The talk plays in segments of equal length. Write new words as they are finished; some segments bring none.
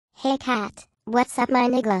Hey cat, what's up my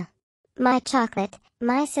nigga? My chocolate,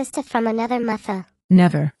 my sister from another mother.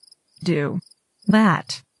 Never do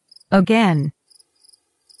that again.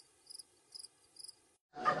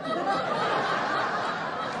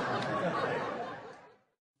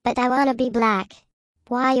 But I wanna be black.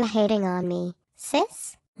 Why you hating on me,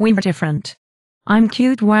 sis? We're different. I'm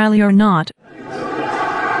cute while you're not.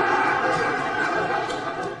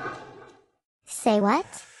 Say what?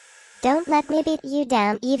 Don't let me beat you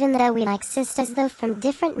down even though we like sisters though from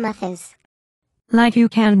different mothers. Like you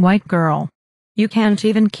can, white girl. You can't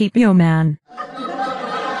even keep your man.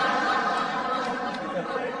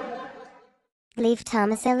 Leave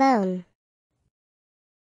Thomas alone.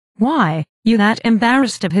 Why, you that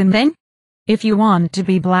embarrassed of him then? If you want to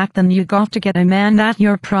be black then you got to get a man that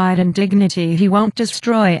your pride and dignity he won't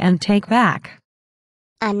destroy and take back.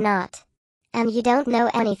 I'm not. And you don't know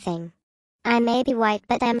anything. I may be white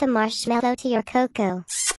but I'm the marshmallow to your cocoa.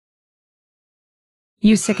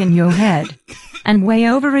 You sick in your head. And way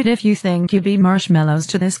over it if you think you be marshmallows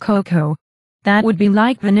to this cocoa. That would be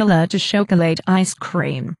like vanilla to chocolate ice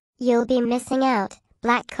cream. You'll be missing out,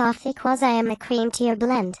 black coffee cause I am the cream to your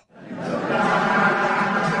blend.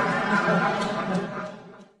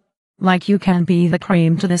 Like you can be the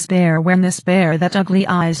cream to this bear when this bear that ugly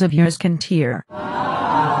eyes of yours can tear.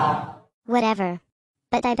 Whatever.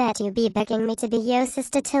 But I bet you be begging me to be your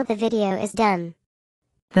sister till the video is done.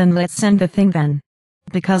 Then let's send the thing then.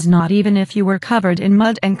 Because not even if you were covered in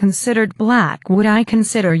mud and considered black would I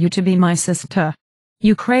consider you to be my sister.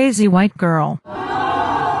 You crazy white girl.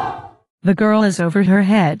 The girl is over her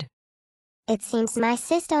head. It seems my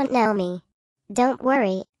sis don't know me. Don't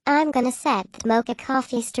worry, I'm gonna set the mocha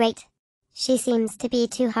coffee straight. She seems to be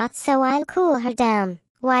too hot so I'll cool her down.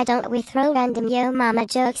 Why don't we throw random yo mama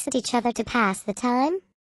jokes at each other to pass the time?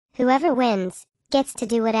 Whoever wins, gets to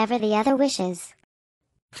do whatever the other wishes.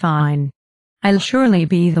 Fine. I'll surely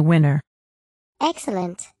be the winner.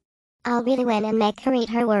 Excellent. I'll really win and make her eat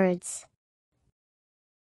her words.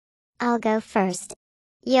 I'll go first.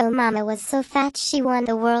 Yo mama was so fat she won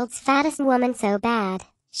the world's fattest woman so bad,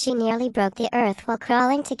 she nearly broke the earth while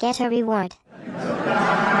crawling to get her reward.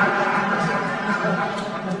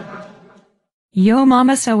 Yo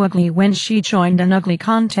mama so ugly when she joined an ugly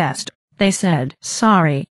contest, they said,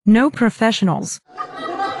 sorry, no professionals.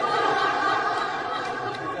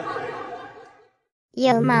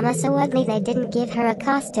 Yo mama so ugly they didn't give her a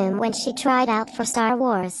costume when she tried out for Star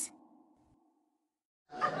Wars.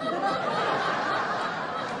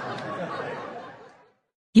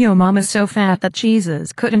 Yo mama so fat that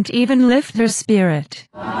Jesus couldn't even lift her spirit.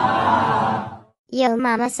 Yo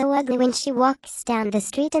mama so ugly when she walks down the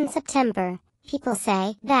street in September. People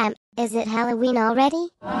say, damn, is it Halloween already?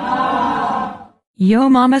 Yo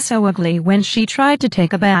mama so ugly when she tried to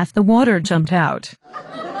take a bath the water jumped out.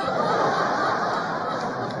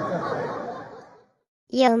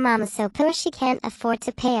 Yo mama so poor she can't afford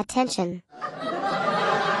to pay attention.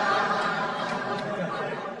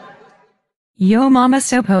 Yo mama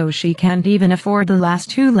so po she can't even afford the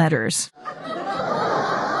last two letters.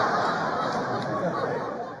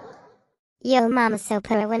 Yo mama so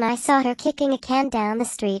poor when I saw her kicking a can down the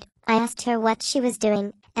street, I asked her what she was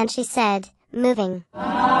doing, and she said, moving.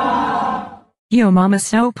 Yo mama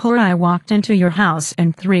so poor I walked into your house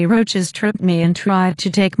and 3 roaches tripped me and tried to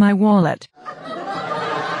take my wallet.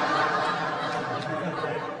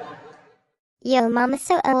 Yo mama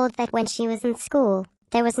so old that when she was in school,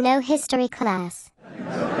 there was no history class.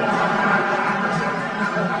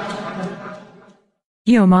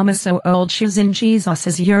 Yo mama so old she's in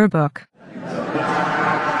Jesus' yearbook.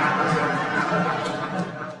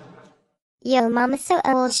 Yo mama so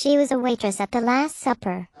old she was a waitress at the Last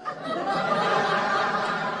Supper.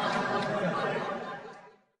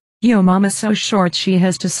 Yo mama so short she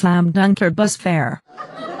has to slam dunk her bus fare.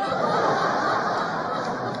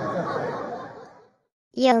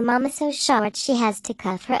 Yo mama so short she has to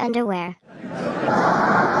cuff her underwear.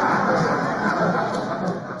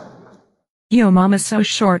 Yo mama so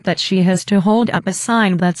short that she has to hold up a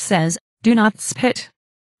sign that says, do not spit.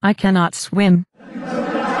 I cannot swim.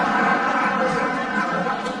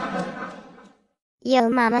 Yo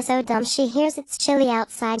mama so dumb she hears it's chilly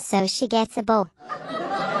outside so she gets a bowl.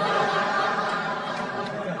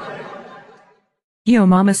 Yo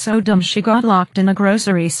mama so dumb she got locked in a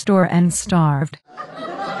grocery store and starved.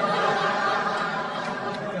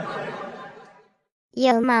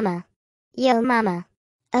 Yo mama. Yo mama.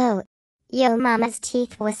 Oh. Yo mama's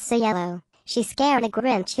teeth was so yellow, she scared a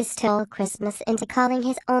Grinch who stole Christmas into calling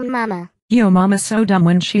his own mama. Yo mama so dumb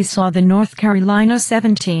when she saw the North Carolina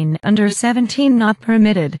 17 under 17 not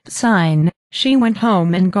permitted sign, she went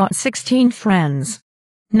home and got 16 friends.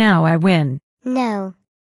 Now I win. No.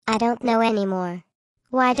 I don't know anymore.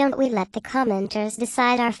 Why don't we let the commenters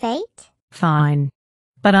decide our fate? Fine.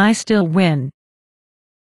 But I still win.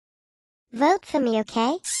 Vote for me,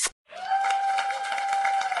 okay?